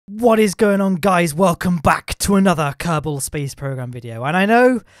What is going on, guys? Welcome back to another Kerbal Space Program video. And I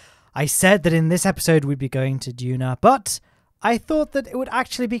know I said that in this episode we'd be going to Duna, but I thought that it would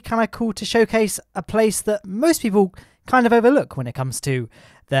actually be kind of cool to showcase a place that most people kind of overlook when it comes to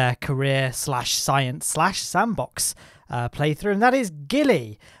their career slash science slash sandbox playthrough, and that is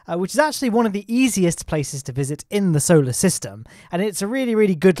Gilly, which is actually one of the easiest places to visit in the solar system. And it's a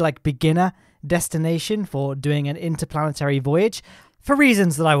really good beginner destination for doing an interplanetary voyage, for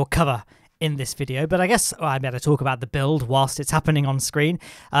reasons that I will cover in this video. But I guess I better talk about the build whilst it's happening on screen.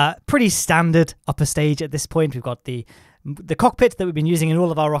 Pretty standard upper stage at this point. We've got the cockpit that we've been using in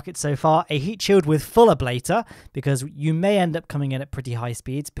all of our rockets so far, a heat shield with full ablator, because you may end up coming in at pretty high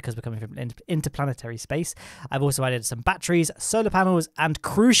speeds because we're coming from interplanetary space. I've also added some batteries, solar panels, and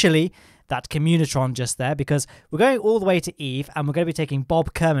crucially, that communitron just there, because we're going all the way to Eve, and we're going to be taking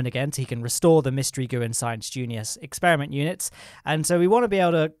Bob Kerman again so he can restore the Mystery Goo and Science Junius experiment units. And so we want to be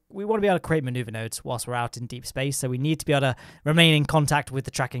able to create maneuver nodes whilst we're out in deep space. So we need to be able to remain in contact with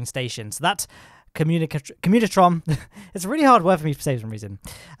the tracking station. So that communitron, it's a really hard word for me to say for some reason.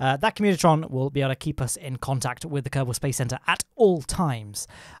 That communitron will be able to keep us in contact with the Kerbal Space Center at all times.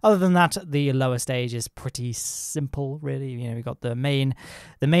 Other than that, the lower stage is pretty simple, really. You know, we've got the main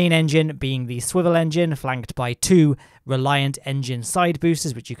engine being the swivel engine, flanked by two Reliant engine side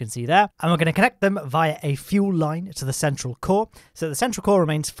boosters, which you can see there. And we're going to connect them via a fuel line to the central core, so the central core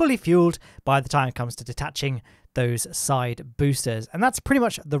remains fully fueled by the time it comes to detaching those side boosters. And that's pretty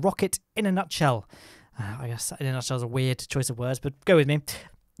much the rocket in a nutshell. I guess in a nutshell is a weird choice of words, but go with me.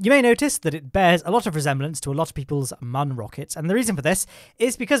 You may notice that it bears a lot of resemblance to a lot of people's MUN rockets, and the reason for this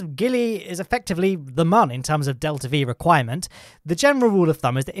is because Gilly is effectively the MUN in terms of delta V requirement. The general rule of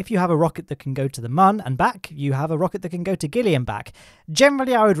thumb is that if you have a rocket that can go to the MUN and back, you have a rocket that can go to Gilly and back.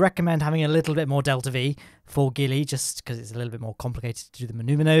 Generally, I would recommend having a little bit more delta V for Gilly, just because it's a little bit more complicated to do the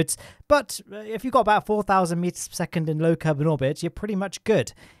maneuver nodes. But if you've got about 4,000 meters per second in low Kerbal orbit, you're pretty much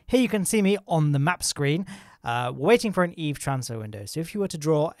good. Here you can see me on the map screen. We're waiting for an Eve transfer window. So if you were to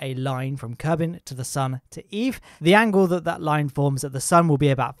draw a line from Kerbin to the Sun to Eve, the angle that line forms at the Sun will be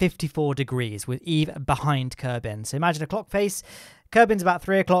about 54 degrees, with Eve behind Kerbin. So imagine a clock face. Kerbin's about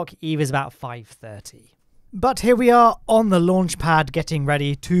 3 o'clock, Eve is about 5:30. But here we are on the launch pad, getting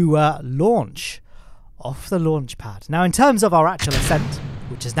ready to launch off the launch pad. Now, in terms of our actual ascent,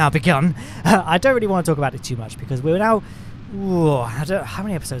 which has now begun, I don't really want to talk about it too much because we're now... how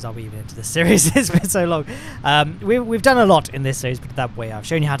many episodes are we even into this series? It's been so long. We've done a lot in this series, put it that way. I've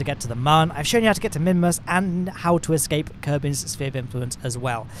shown you how to get to the MUN, I've shown you how to get to Minmus, and how to escape Kerbin's sphere of influence as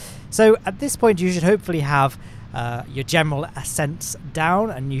well. So at this point, you should hopefully have your general ascents down,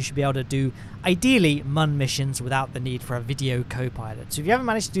 and you should be able to do, ideally, MUN missions without the need for a video co-pilot. So if you haven't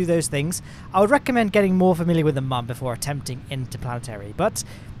managed to do those things, I would recommend getting more familiar with the MUN before attempting Interplanetary. But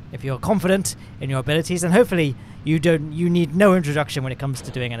if you're confident in your abilities, then hopefully you need no introduction when it comes to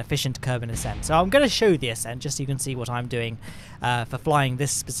doing an efficient Kerbin ascent. So I'm going to show the ascent just so you can see what I'm doing for flying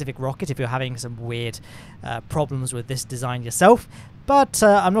this specific rocket if you're having some weird problems with this design yourself. But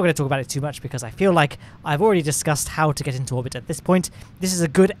I'm not going to talk about it too much because I feel like I've already discussed how to get into orbit at this point. This is a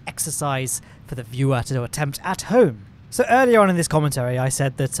good exercise for the viewer to attempt at home. So earlier on in this commentary, I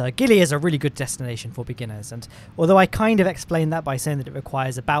said that Gilly is a really good destination for beginners, and although I kind of explained that by saying that it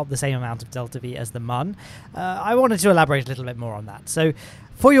requires about the same amount of delta V as the MUN, I wanted to elaborate a little bit more on that. So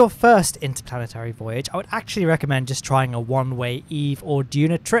for your first interplanetary voyage, I would actually recommend just trying a one-way Eve or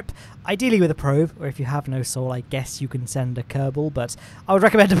Duna trip, ideally with a probe, or if you have no soul, I guess you can send a Kerbal, but I would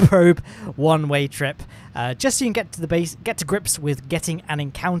recommend a probe one-way trip, just so you can get to the base, get to grips with getting an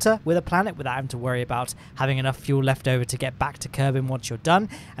encounter with a planet without having to worry about having enough fuel left over to get back to Kerbin once you're done.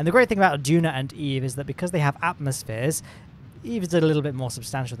 And the great thing about Duna and Eve is that because they have atmospheres, Eve is a little bit more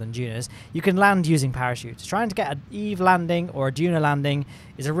substantial than Duna's, you can land using parachutes. Trying to get an Eve landing or a Duna landing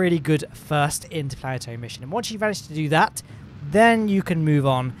is a really good first interplanetary mission. And once you've managed to do that, then you can move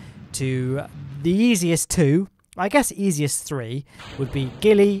on to the easiest two, I guess easiest three, would be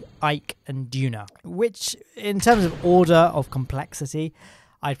Gilly, Ike, and Duna. Which, in terms of order of complexity,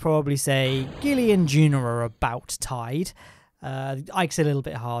 I'd probably say Gilly and Duna are about tied. Ike's a little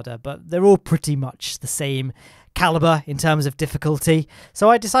bit harder, but they're all pretty much the same caliber in terms of difficulty. So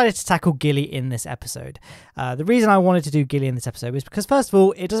I decided to tackle Gilly in this episode. The reason I wanted to do Gilly in this episode was because, first of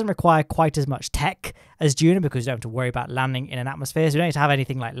all, it doesn't require quite as much tech as Duna because you don't have to worry about landing in an atmosphere. So you don't need to have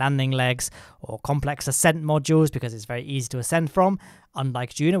anything like landing legs or complex ascent modules because it's very easy to ascend from,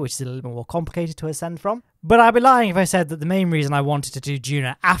 unlike Duna, which is a little bit more complicated to ascend from. But I'd be lying if I said that the main reason I wanted to do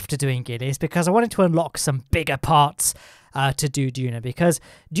Duna after doing Gilly is because I wanted to unlock some bigger parts to do Duna, because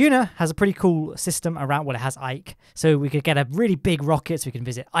Duna has a pretty cool system around, well, it has Ike, so we could get a really big rocket so we can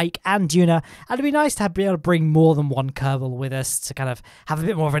visit Ike and Duna, and it'd be nice to be able to bring more than one Kerbal with us to kind of have a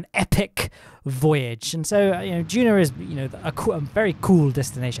bit more of an epic voyage. And so, Duna is, a very cool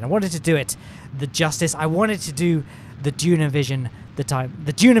destination. I wanted to do it the justice. I wanted to do the Duna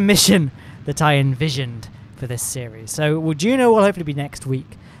Duna mission that I envisioned for this series. So Duna will hopefully be next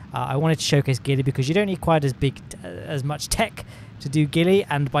week. I wanted to showcase Gilly because you don't need quite as much tech to do Gilly,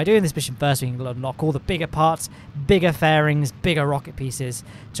 and by doing this mission first, we can unlock all the bigger parts, bigger fairings, bigger rocket pieces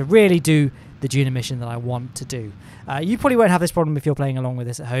to really do the Duna mission that I want to do. You probably won't have this problem if you're playing along with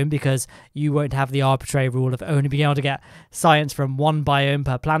this at home, because you won't have the arbitrary rule of only being able to get science from one biome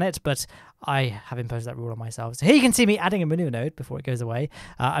per planet, but I have imposed that rule on myself. So here you can see me adding a maneuver node before it goes away.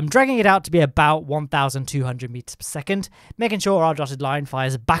 I'm dragging it out to be about 1,200 meters per second, making sure our dotted line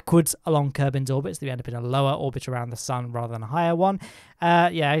fires backwards along Kerbin's orbit, so we end up in a lower orbit around the sun rather than a higher one.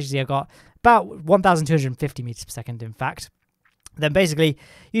 As you see, I've got about 1,250 meters per second, in fact. Then basically,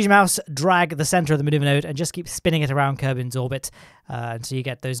 use your mouse, drag the center of the maneuver node, and just keep spinning it around Kerbin's orbit until you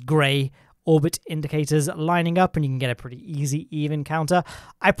get those grey orbit indicators lining up, and you can get a pretty easy Eve encounter.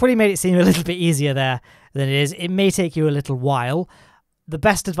 I probably made it seem a little bit easier there than it is. It may take you a little while. The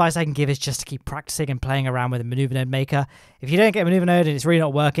best advice I can give is just to keep practicing and playing around with a maneuver node maker. If you don't get a maneuver node and it's really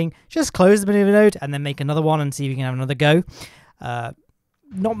not working, just close the maneuver node and then make another one and see if you can have another go.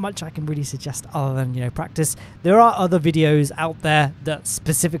 Not much I can really suggest other than, practice. There are other videos out there that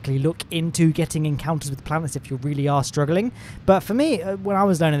specifically look into getting encounters with planets if you really are struggling. But for me, when I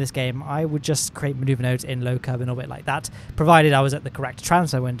was learning this game, I would just create maneuver nodes in low Kerbin orbit like that, provided I was at the correct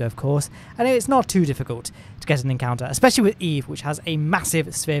transfer window, of course. And it's not too difficult to get an encounter, especially with Eve, which has a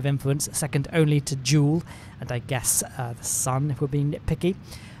massive sphere of influence, second only to Joule, and I guess the Sun, if we're being nitpicky.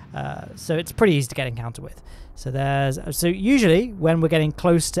 So it's pretty easy to get encounter with. So usually when we're getting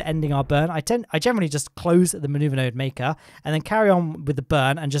close to ending our burn, I generally just close the maneuver node maker and then carry on with the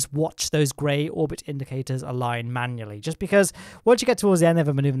burn and just watch those grey orbit indicators align manually. Just because once you get towards the end of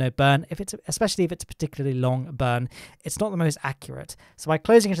a maneuver node burn, especially if it's a particularly long burn, it's not the most accurate. So by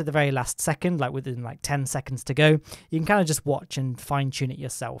closing it at the very last second, like within 10 seconds to go, you can kind of just watch and fine tune it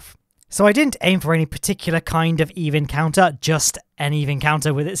yourself. So I didn't aim for any particular kind of Eve encounter, just an Eve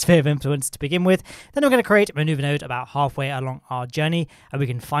encounter with its sphere of influence to begin with. Then we're going to create a maneuver node about halfway along our journey, and we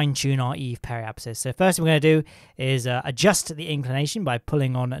can fine-tune our Eve periapsis. So first thing we're going to do is adjust the inclination by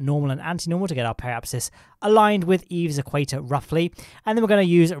pulling on normal and anti-normal to get our periapsis aligned with Eve's equator roughly. And then we're going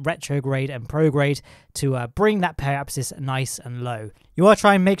to use retrograde and prograde to bring that periapsis nice and low. You want to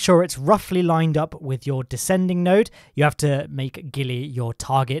try and make sure it's roughly lined up with your descending node. You have to make Gilly your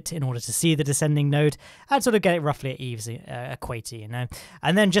target in order to see the descending node and sort of get it roughly at Eve's equator,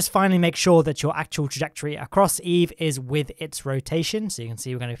 And then just finally make sure that your actual trajectory across Eve is with its rotation. So you can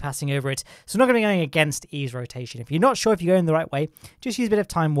see we're going to be passing over it. So we're not going to be going against Eve's rotation. If you're not sure if you're going the right way, just use a bit of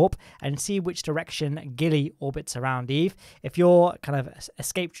time warp and see which direction Gilly orbits around Eve. If your kind of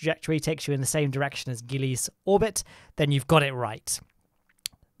escape trajectory takes you in the same direction as Gilly's orbit, then you've got it right.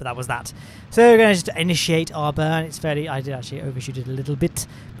 But that was that. So we're going to just initiate our burn. I did actually overshoot it a little bit,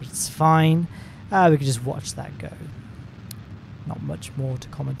 but it's fine. We can just watch that go. Not much more to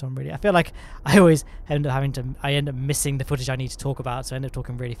comment on, really. I feel like I always end up missing the footage I need to talk about, so I end up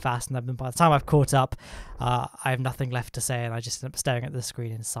talking really fast, and then by the time I've caught up, I have nothing left to say, and I just end up staring at the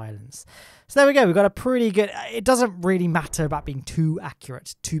screen in silence. So there we go. We've got a pretty good... It doesn't really matter about being too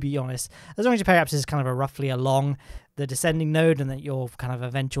accurate, to be honest. As long as your periapsis is kind of roughly along the descending node, and that your kind of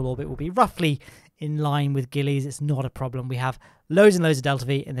eventual orbit will be roughly in line with Gilly's, it's not a problem. We have loads and loads of delta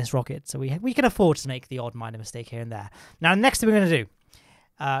V in this rocket, so we can afford to make the odd minor mistake here and there. Now, the next thing we're going to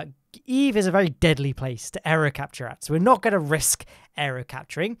do, Eve is a very deadly place to aero capture at, so we're not going to risk aero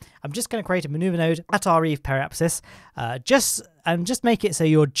capturing. I'm just going to create a maneuver node at our Eve periapsis, just make it so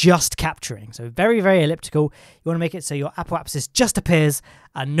you're just capturing. So very, very elliptical. You want to make it so your apoapsis just appears,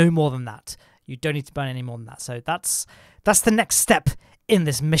 and no more than that. You don't need to burn any more than that. So that's the next step in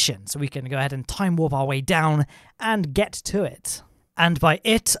this mission, so we can go ahead and time warp our way down and get to it. And by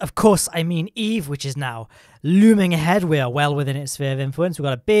it, of course, I mean Eve, which is now looming ahead. We are well within its sphere of influence. We've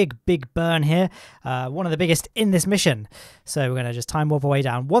got a big burn here, one of the biggest in this mission. So we're going to just time warp our way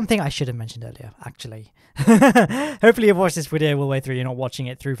down. One thing I should have mentioned earlier, actually. Hopefully you've watched this video all the way through. You're not watching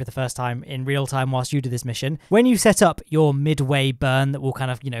it through for the first time in real time whilst you do this mission. When you set up your midway burn that will kind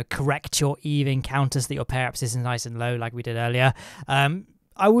of, correct your Eve encounters, that your periapsis is nice and low like we did earlier,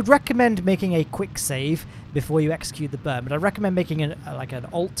 I would recommend making a quick save before you execute the burn, but I recommend making like an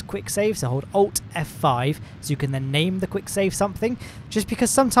alt quick save, so hold alt F5 so you can then name the quick save something, just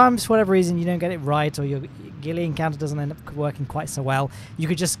because sometimes for whatever reason you don't get it right, or your Gilly encounter doesn't end up working quite so well. You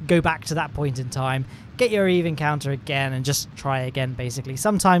could just go back to that point in time, get your Eve encounter again, and just try again, basically.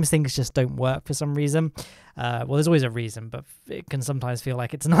 Sometimes things just don't work for some reason. Well, there's always a reason, but it can sometimes feel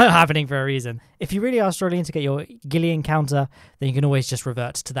like it's not happening for a reason. If you really are struggling to get your Gilly encounter, then you can always just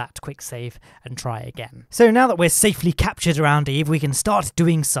revert to that quick save and try again. So now that we're safely captured around Eve, we can start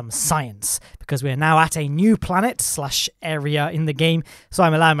doing some science, because we're now at a new planet / area in the game, so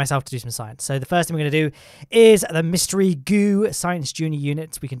I'm allowing myself to do some science. So the first thing we're going to do is the Mystery Goo Science Junior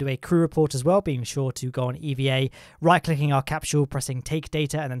Units. We can do a crew report as well, being sure to go on EVA, right-clicking our capsule, pressing take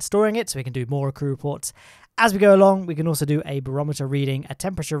data, and then storing it, so we can do more crew reports. As we go along, we can also do a barometer reading, a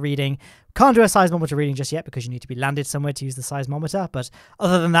temperature reading. Can't do a seismometer reading just yet because you need to be landed somewhere to use the seismometer, but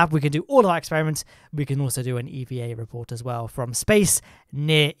other than that, we can do all of our experiments. We can also do an EVA report as well from space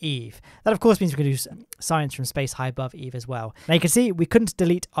near Eve. That, of course, means we can do science from space high above Eve as well. Now, you can see we couldn't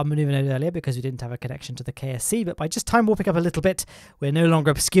delete our maneuver node earlier because we didn't have a connection to the KSC, but by just time warping up a little bit, we're no longer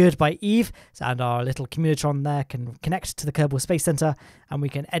obscured by Eve, and our little communitron there can connect to the Kerbal Space Center, and we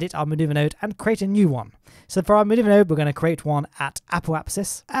can edit our maneuver node and create a new one. So for our maneuver node, we're going to create one at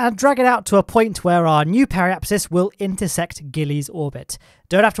apoapsis and drag it out to a point where our new periapsis will intersect Gilly's orbit.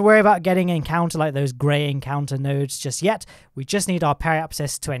 Don't have to worry about getting an encounter like those grey encounter nodes just yet. We just need our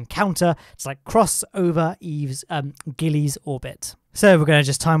periapsis to encounter, to like cross over Gilly's orbit. So we're going to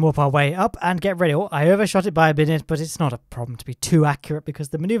just time warp our way up and get ready. Oh, I overshot it by a minute, but it's not a problem to be too accurate because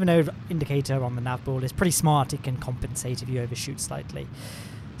the maneuver node indicator on the nav board is pretty smart. It can compensate if you overshoot slightly.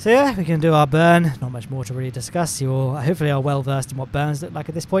 So yeah, we can do our burn. Not much more to really discuss. You all hopefully are well versed in what burns look like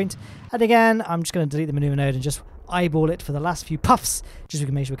at this point. And again, I'm just going to delete the maneuver node and just eyeball it for the last few puffs, just so we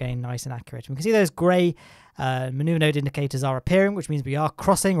can make sure we're getting nice and accurate. And we can see those grey maneuver node indicators are appearing, which means we are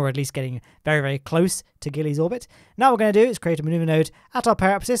crossing, or at least getting very, very close to Gilly's orbit. Now what we're going to do is create a maneuver node at our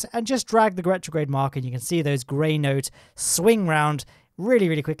periapsis and just drag the retrograde marker, and you can see those grey nodes swing round really,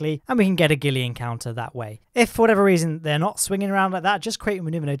 really quickly, and we can get a Gilly encounter that way. If for whatever reason they're not swinging around like that, just create a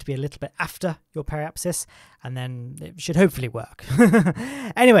maneuver node to be a little bit after your periapsis, and then it should hopefully work.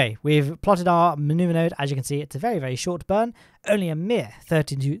 Anyway, we've plotted our maneuver node. As you can see, it's a very, very short burn, only a mere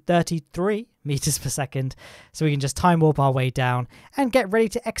 33 meters per second, so we can just time warp our way down and get ready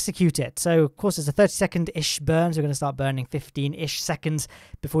to execute it. So of course it's a 30-second-ish burn, so we're going to start burning 15-ish seconds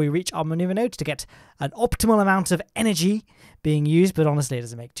before we reach our maneuver node to get an optimal amount of energy being used, but honestly it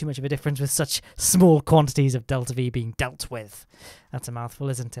doesn't make too much of a difference with such small quantities of delta V being dealt with. That's a mouthful,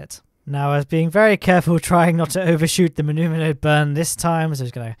 isn't it? Now I was being very careful trying not to overshoot the maneuver node burn this time, so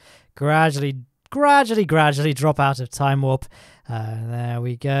it's going to gradually drop out of time warp. There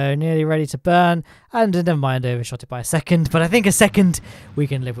we go, nearly ready to burn, and never mind, overshot it by a second, but I think a second we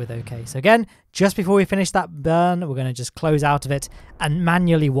can live with okay. So again, just before we finish that burn, we're going to just close out of it and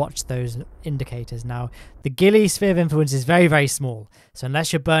manually watch those indicators. Now, the Gilly sphere of influence is very, very small, so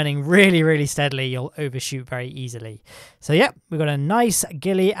unless you're burning really, really steadily, you'll overshoot very easily. So yeah, we've got a nice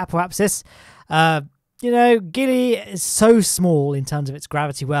Gilly apoapsis. You know, Gilly is so small in terms of its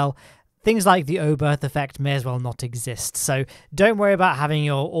gravity well, things like the O-berth effect may as well not exist, so don't worry about having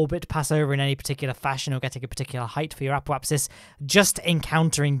your orbit pass over in any particular fashion or getting a particular height for your apoapsis. Just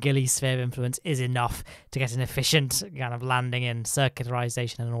encountering Gilly's sphere of influence is enough to get an efficient kind of landing and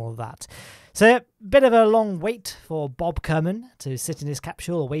circularization and all of that. So a bit of a long wait for Bob Kerman to sit in his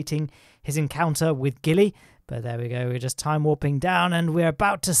capsule awaiting his encounter with Gilly, but there we go, we're just time warping down and we're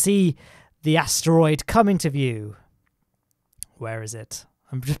about to see the asteroid come into view. Where is it?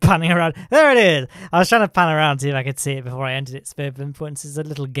 I'm just panning around. There it is! I was trying to pan around to see if I could see it before I entered its sphere of influence. It's a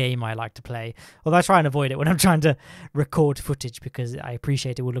little game I like to play. Although I try and avoid it when I'm trying to record footage because I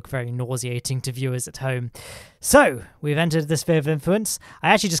appreciate it will look very nauseating to viewers at home. So, we've entered the sphere of influence.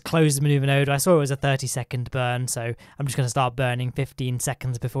 I actually just closed the maneuver node. I saw it was a 30-second burn, so I'm just going to start burning 15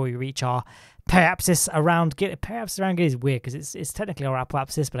 seconds before we reach our periapsis around Gilly. Periapsis around Gilly is weird because it's technically our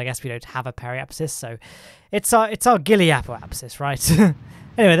apoapsis, but I guess we don't have a periapsis, so it's our Gilly apoapsis, right?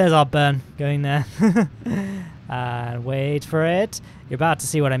 Anyway, there's our burn going there. And wait for it. You're about to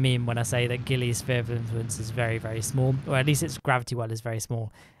see what I mean when I say that Gilly's sphere of influence is very, very small, or at least its gravity well is very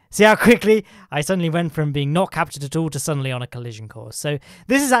small. See how quickly I suddenly went from being not captured at all to suddenly on a collision course. So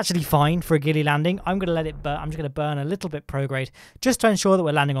this is actually fine for a Gilly landing. I'm going to let it burn. I'm just going to burn a little bit prograde just to ensure that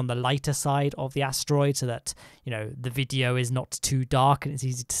we're landing on the lighter side of the asteroid so that, you know, the video is not too dark and it's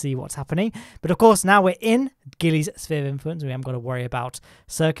easy to see what's happening. But of course, now we're in Gilly's sphere of influence. We haven't got to worry about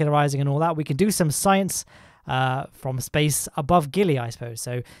circularizing and all that. We can do some science from space above Gilly, I suppose.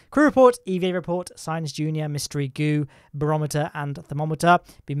 So crew report, EVA report, Science Junior, Mystery Goo, barometer and thermometer.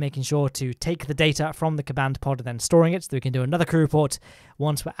 Be making sure to take the data from the command pod and then storing it so we can do another crew report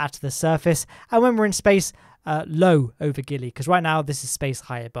once we're at the surface. And when we're in space, low over Gilly, because right now this is space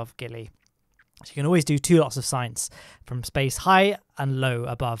high above Gilly. So you can always do 2 lots of science from space high and low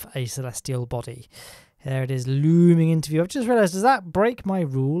above a celestial body. There it is, looming into view. I've just realised, does that break my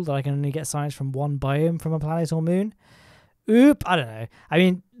rule that I can only get science from one biome from a planet or moon? Oop, I don't know. I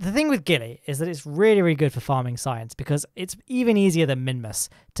mean, the thing with Gilly is that it's really, really good for farming science because it's even easier than Minmus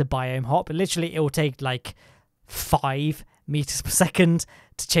to biome hop. Literally, it will take like 5 meters per second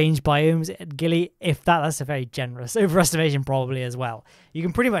to change biomes at Gilly. If that's a very generous overestimation probably as well. You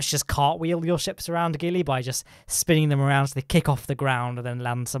can pretty much just cartwheel your ships around Gilly by just spinning them around so they kick off the ground and then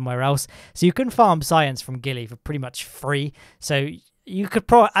land somewhere else. So you can farm science from Gilly for pretty much free. So you could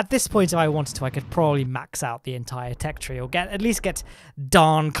at this point, if I wanted to, I could probably max out the entire tech tree or at least get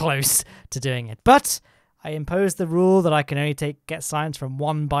darn close to doing it. But I imposed the rule that I can only get science from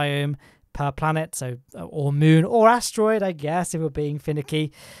one biome per planet, so or moon or asteroid, I guess, if we're being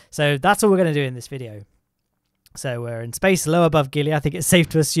finicky. So that's all we're going to do in this video. So we're in space low above Gilly, I think it's safe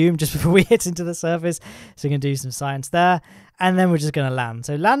to assume, just before we hit into the surface. So we can do some science there, and then we're just going to land.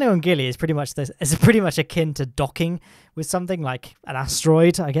 So landing on Gilly is pretty much akin to docking with something like an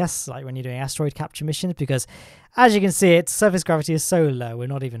asteroid, I guess, like when you're doing asteroid capture missions, because as you can see, its surface gravity is so low, we're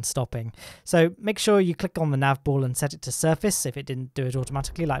not even stopping. So make sure you click on the nav ball and set it to surface if it didn't do it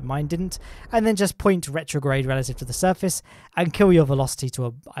automatically like mine didn't, and then just point retrograde relative to the surface and kill your velocity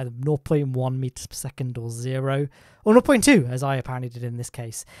to either 0.1 meters per second or 0, or 0.2 as I apparently did in this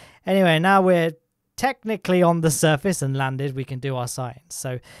case. Anyway, now we're technically on the surface and landed, we can do our science.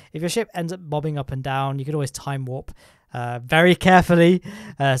 So if your ship ends up bobbing up and down, you can always time warp very carefully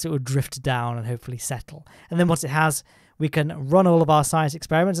so it will drift down and hopefully settle. And then once it has, we can run all of our science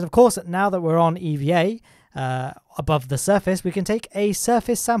experiments. And of course, now that we're on EVA above the surface, we can take a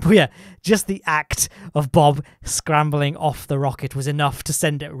surface sample. Yeah, just the act of Bob scrambling off the rocket was enough to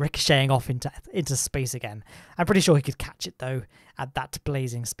send it ricocheting off into space again. I'm pretty sure he could catch it though at that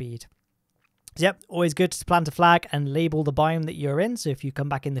blazing speed. So yep, always good to plant a flag and label the biome that you're in. So if you come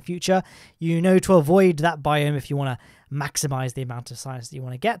back in the future, you know to avoid that biome if you want to maximize the amount of science that you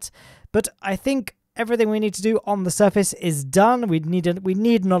want to get. But I think everything we need to do on the surface is done. We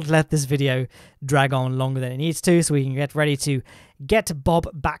need not let this video drag on longer than it needs to, so we can get ready to get Bob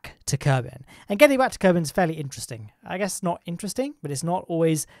back to Kerbin. And getting back to Kerbin is fairly interesting. I guess not interesting, but it's not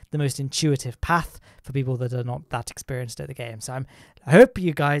always the most intuitive path for people that are not that experienced at the game. So I hope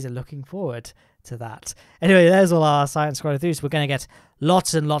you guys are looking forward to that. Anyway, there's all our science scrolling through. So we're going to get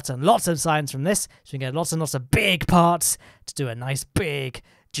lots and lots and lots of science from this. So we can get lots and lots of big parts to do a nice big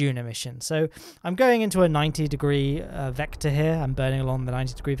June emission. So I'm going into a 90-degree vector here. I'm burning along the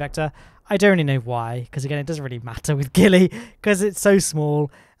 90-degree vector. I don't really know why, because again, it doesn't really matter with Gilly, because it's so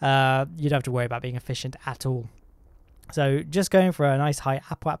small. You don't have to worry about being efficient at all. So just going for a nice high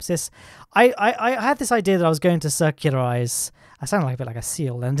apoapsis. I had this idea that I was going to circularize. I sounded like a bit like a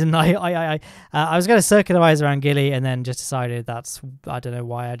seal then, didn't I? I was going to circularize around Gilly and then just decided I don't know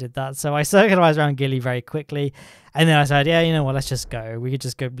why I did that. So I circularized around Gilly very quickly. And then I said, yeah, you know what, let's just go. We could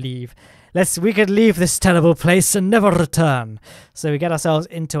just go leave. We could leave this terrible place and never return. So we get ourselves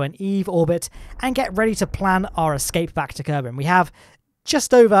into an Eve orbit and get ready to plan our escape back to Kerbin. We have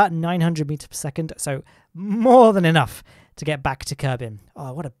just over 900 meters per second, so more than enough to get back to Kerbin.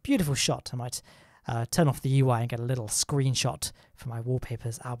 Oh, what a beautiful shot. I might turn off the UI and get a little screenshot for my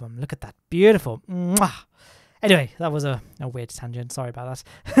wallpapers album. Look at that. Beautiful. Mwah. Anyway, that was a weird tangent. Sorry about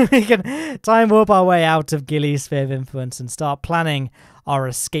that. We can time warp our way out of Gilly's sphere of influence and start planning our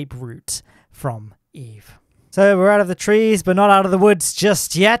escape route from Eve. So we're out of the trees, but not out of the woods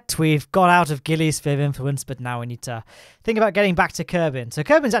just yet. We've got out of Gilly's sphere of influence, but now we need to think about getting back to Kerbin. So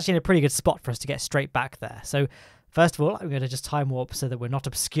Kerbin's actually in a pretty good spot for us to get straight back there. So first of all, I'm going to just time warp so that we're not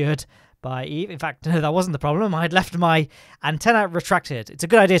obscured by Eve. In fact, no, that wasn't the problem. I had left my antenna retracted. It's a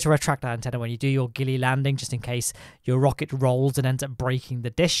good idea to retract that antenna when you do your Gilly landing, just in case your rocket rolls and ends up breaking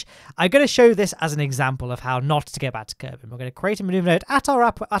the dish. I'm going to show this as an example of how not to get back to Kerbin. We're going to create a maneuver node at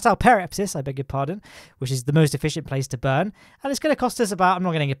our periapsis, I beg your pardon, which is the most efficient place to burn. And it's going to cost us about, I'm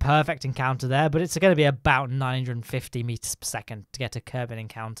not getting a perfect encounter there, but it's going to be about 950 meters per second to get a Kerbin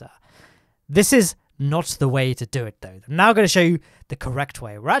encounter. This is not the way to do it, though. I'm now going to show you the correct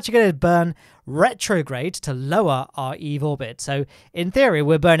way. We're actually going to burn retrograde to lower our Eve orbit. So in theory,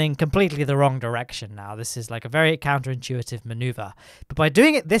 we're burning completely the wrong direction now. This is like a very counterintuitive maneuver. But by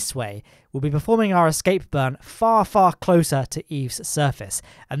doing it this way, we'll be performing our escape burn far, far closer to Eve's surface.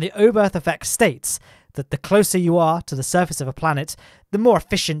 And the Oberth effect states that the closer you are to the surface of a planet, the more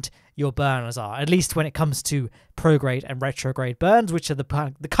efficient your burners are, at least when it comes to prograde and retrograde burns, which are the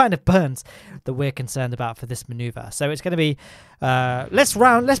kind of burns that we're concerned about for this maneuver. So it's going to be,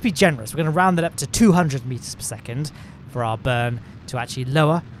 let's be generous. We're going to round that up to 200 meters per second for our burn to actually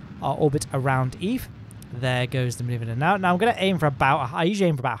lower our orbit around Eve. There goes the maneuver now. Now I'm going to aim for I usually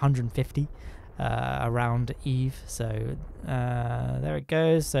aim for about 150 around Eve. So there it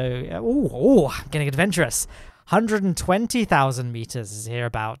goes. So, I'm getting adventurous. 120,000 meters is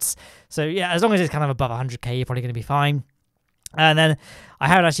hereabouts. So yeah, as long as it's kind of above 100k, you're probably going to be fine. And then I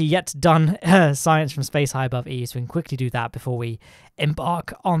haven't actually yet done science from space high above Eve, so we can quickly do that before we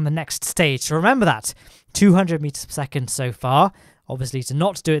embark on the next stage. So remember that, 200 meters per second so far. Obviously, to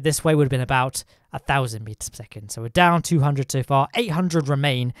not do it this way would have been about 1,000 meters per second. So we're down 200 so far, 800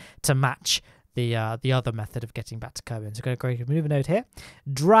 remain to match the other method of getting back to Kerbin. So we're going to create a maneuver node here,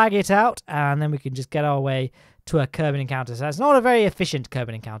 drag it out, and then we can just get our way to a Kerbin encounter. So that's not a very efficient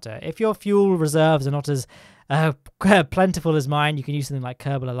Kerbin encounter. If your fuel reserves are not as plentiful as mine, you can use something like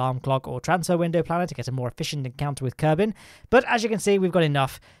Kerbal Alarm Clock or Transfer Window Planner to get a more efficient encounter with Kerbin. But as you can see, we've got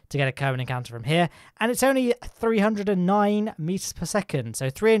enough to get a Kerbin encounter from here, and it's only 309 meters per second. So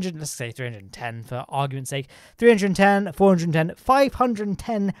 300, let's say 310 for argument's sake, 310, 410,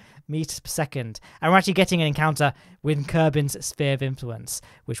 510 meters per second. And we're actually getting an encounter with Kerbin's sphere of influence,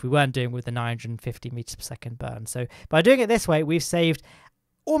 which we weren't doing with the 950 meters per second burn. So by doing it this way, we've saved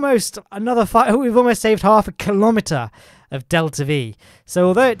almost we've almost saved half a kilometer of delta V. So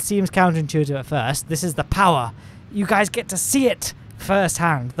although it seems counterintuitive at first, this is the power. You guys get to see it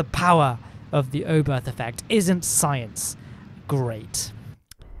firsthand. The power of the Oberth effect isn't science. Great.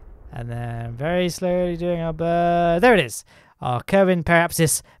 And then very slowly doing our burn. There it is. Our Kerbin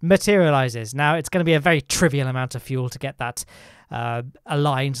periapsis materializes. Now it's going to be a very trivial amount of fuel to get that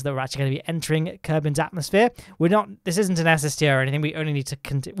aligned, so that we're actually going to be entering Kerbin's atmosphere. This isn't an SST or anything. We only need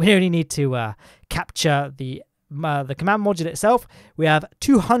to capture the command module itself. We have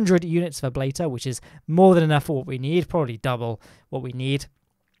 200 units of ablator, which is more than enough for what we need, probably double what we need.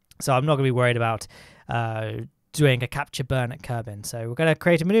 So I'm not going to be worried about doing a capture burn at Kerbin. So we're going to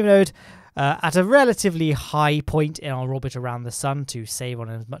create a maneuver node at a relatively high point in our orbit around the sun to save on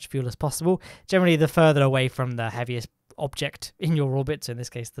as much fuel as possible. Generally, the further away from the heaviest object in your orbit, so in this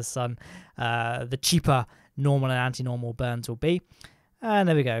case the sun, the cheaper normal and anti-normal burns will be. And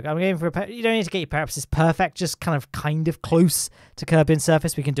there we go. I'm going for you don't need to get your periapsis perfect, just kind of close to Kerbin's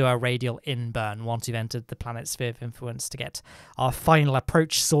surface. We can do our radial in burn once we've entered the planet's sphere of influence to get our final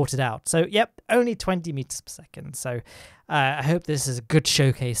approach sorted out. So yep, only 20 meters per second. So I hope this is a good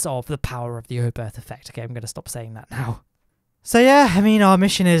showcase of the power of the Oberth effect. Okay, I'm going to stop saying that now. So yeah, I mean, our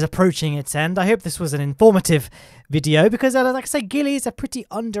mission is approaching its end. I hope this was an informative video because, like I say, Gilly is a pretty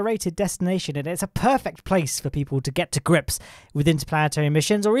underrated destination and it's a perfect place for people to get to grips with interplanetary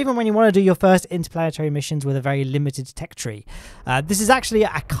missions, or even when you want to do your first interplanetary missions with a very limited tech tree. This is actually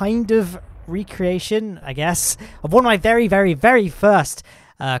a kind of recreation, I guess, of one of my very, very, very first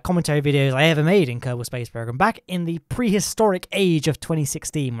commentary videos I ever made in Kerbal Space Program back in the prehistoric age of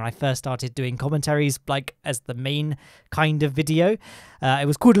 2016 when I first started doing commentaries like as the main kind of video. It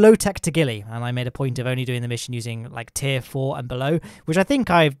was called Low Tech to Gilly, and I made a point of only doing the mission using like tier 4 and below, which I think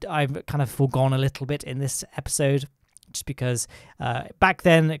I've kind of foregone a little bit in this episode. Just because back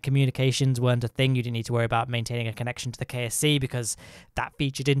then communications weren't a thing. You didn't need to worry about maintaining a connection to the KSC because that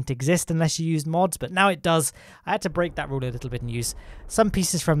feature didn't exist unless you used mods, but now it does. I had to break that rule a little bit and use some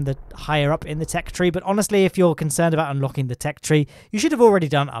pieces from the higher up in the tech tree, but honestly, if you're concerned about unlocking the tech tree, you should have already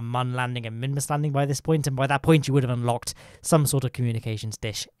done a Mun landing and Minmus landing by this point, and by that point you would have unlocked some sort of communications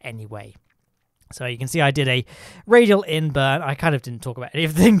dish anyway. So you can see I did a radial in burn. I kind of didn't talk about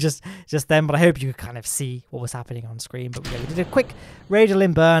anything just then, but I hope you could kind of see what was happening on screen. But yeah, we did a quick radial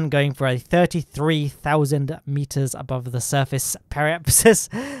in burn going for a 33,000 meters above the surface periapsis.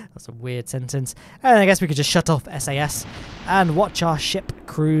 That's a weird sentence. And I guess we could just shut off SAS and watch our ship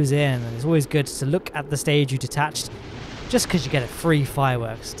cruise in. And it's always good to look at the stage you detached, just because you get a free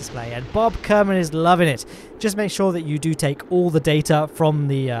fireworks display. And Bob Kerman is loving it. Just make sure that you do take all the data from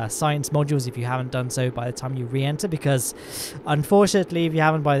the science modules if you haven't done so by the time you re-enter, because unfortunately, if you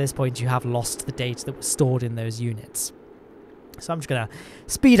haven't by this point, you have lost the data that was stored in those units. So I'm just going to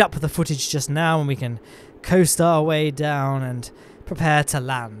speed up the footage just now and we can coast our way down and prepare to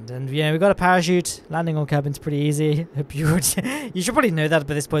land. And you know, we got a parachute. Landing on Kerbin's pretty easy. Hope you would. You should probably know that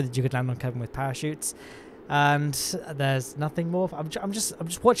by this point that you could land on Kerbin with parachutes. And there's nothing more. I'm just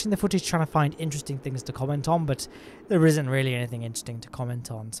watching the footage, trying to find interesting things to comment on, but there isn't really anything interesting to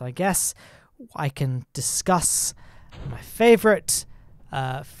comment on. So I guess I can discuss my favorite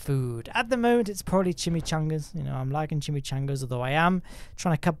food. At the moment, it's probably chimichangas. You know, I'm liking chimichangas, although I am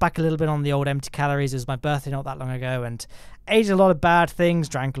trying to cut back a little bit on the old empty calories. It was my birthday not that long ago, and ate a lot of bad things,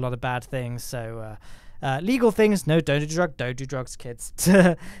 drank a lot of bad things. So legal things, no, don't do drugs, kids.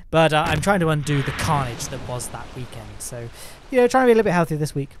 But I'm trying to undo the carnage that was that weekend. So, you know, trying to be a little bit healthier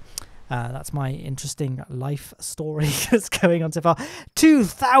this week. That's my interesting life story that's going on so far.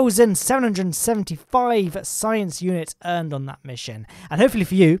 2,775 science units earned on that mission. And hopefully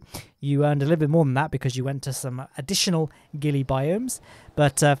for you, you earned a little bit more than that because you went to some additional Gilly biomes.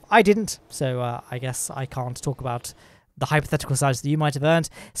 But I didn't, so I guess I can't talk about the hypothetical size that you might have earned.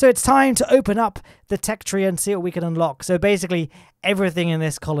 So it's time to open up the tech tree and see what we can unlock. So basically everything in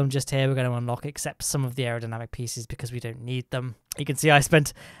this column just here we're going to unlock except some of the aerodynamic pieces because we don't need them. You can see I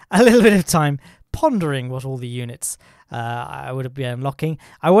spent a little bit of time pondering what all the units I would be unlocking.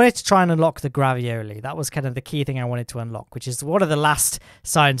 I wanted to try and unlock the Gravioli. That was kind of the key thing I wanted to unlock, which is one of the last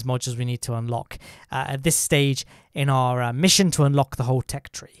science modules we need to unlock at this stage in our mission to unlock the whole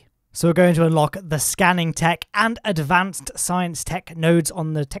tech tree. So we're going to unlock the scanning tech and advanced science tech nodes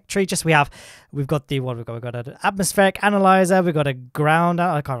on the tech tree. We've got the we've got an atmospheric analyzer, we've got a ground.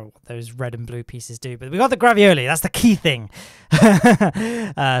 I can't remember what those red and blue pieces do, but we got the Gravioli. That's the key thing.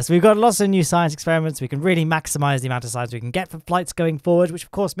 So we've got lots of new science experiments. We can really maximize the amount of science we can get for flights going forward, which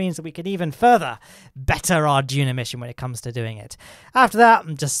of course means that we can even further better our Duna mission when it comes to doing it. After that,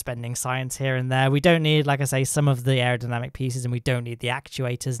 I'm just spending science here and there. We don't need, like I say, some of the aerodynamic pieces, and we don't need the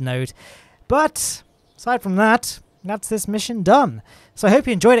actuators node. But aside from that, that's this mission done. So I hope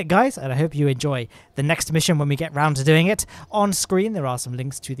you enjoyed it, guys, and I hope you enjoy the next mission when we get round to doing it. On screen, there are some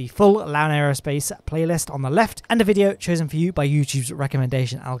links to the full Lowne Aerospace playlist on the left and a video chosen for you by YouTube's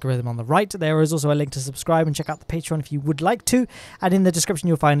recommendation algorithm on the right. There is also a link to subscribe and check out the Patreon if you would like to. And in the description,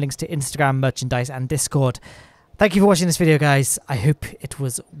 you'll find links to Instagram, merchandise, and Discord. Thank you for watching this video, guys. I hope it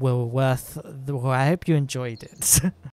was well worth. I hope you enjoyed it.